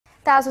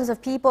Thousands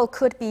of people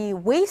could be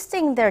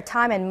wasting their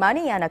time and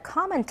money on a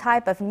common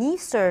type of knee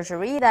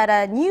surgery that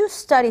a new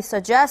study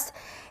suggests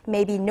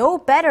may be no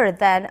better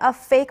than a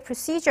fake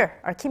procedure.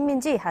 Our Kim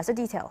Min-ji has the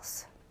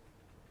details.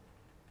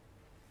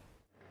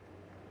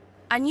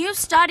 A new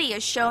study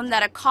has shown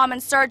that a common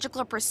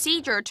surgical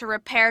procedure to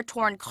repair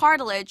torn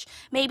cartilage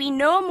may be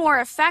no more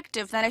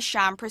effective than a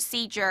sham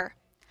procedure.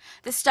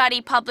 The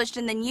study, published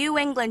in the New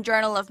England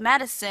Journal of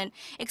Medicine,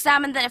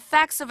 examined the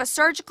effects of a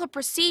surgical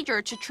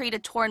procedure to treat a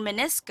torn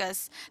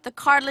meniscus, the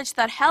cartilage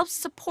that helps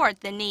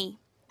support the knee.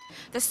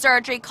 The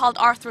surgery, called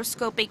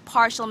arthroscopic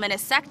partial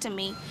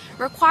meniscectomy,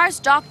 requires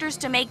doctors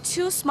to make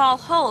two small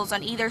holes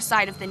on either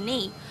side of the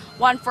knee,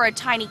 one for a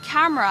tiny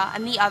camera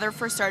and the other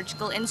for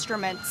surgical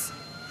instruments.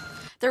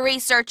 The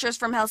researchers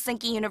from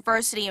Helsinki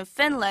University in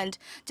Finland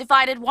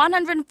divided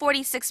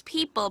 146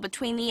 people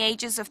between the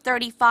ages of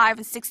 35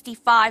 and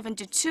 65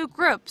 into two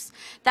groups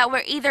that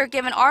were either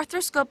given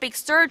arthroscopic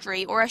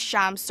surgery or a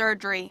sham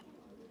surgery.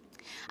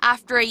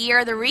 After a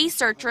year, the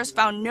researchers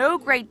found no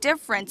great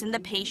difference in the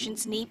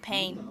patient's knee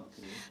pain.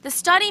 The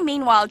study,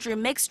 meanwhile, drew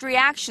mixed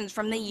reactions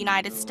from the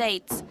United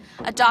States.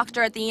 A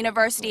doctor at the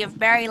University of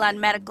Maryland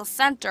Medical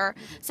Center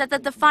said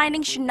that the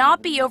findings should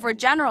not be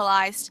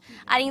overgeneralized,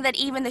 adding that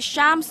even the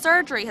sham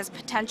surgery has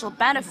potential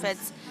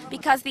benefits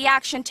because the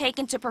action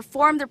taken to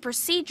perform the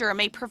procedure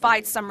may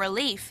provide some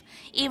relief,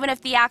 even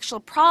if the actual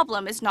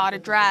problem is not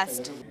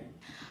addressed.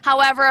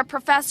 However, a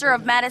professor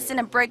of medicine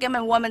at Brigham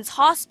and Women's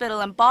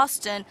Hospital in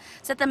Boston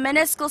said the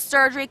meniscal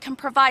surgery can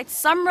provide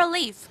some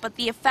relief, but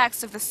the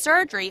effects of the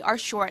surgery are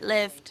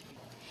short-lived.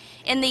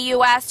 In the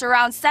U.S.,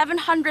 around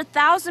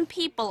 700,000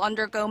 people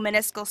undergo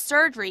meniscal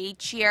surgery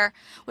each year,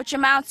 which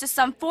amounts to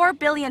some $4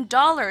 billion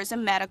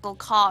in medical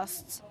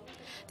costs.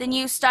 The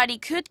new study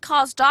could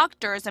cause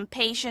doctors and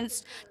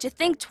patients to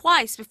think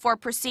twice before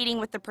proceeding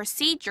with the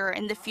procedure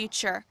in the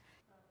future.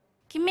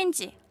 Kim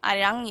Min-ji,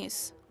 Arirang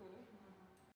News.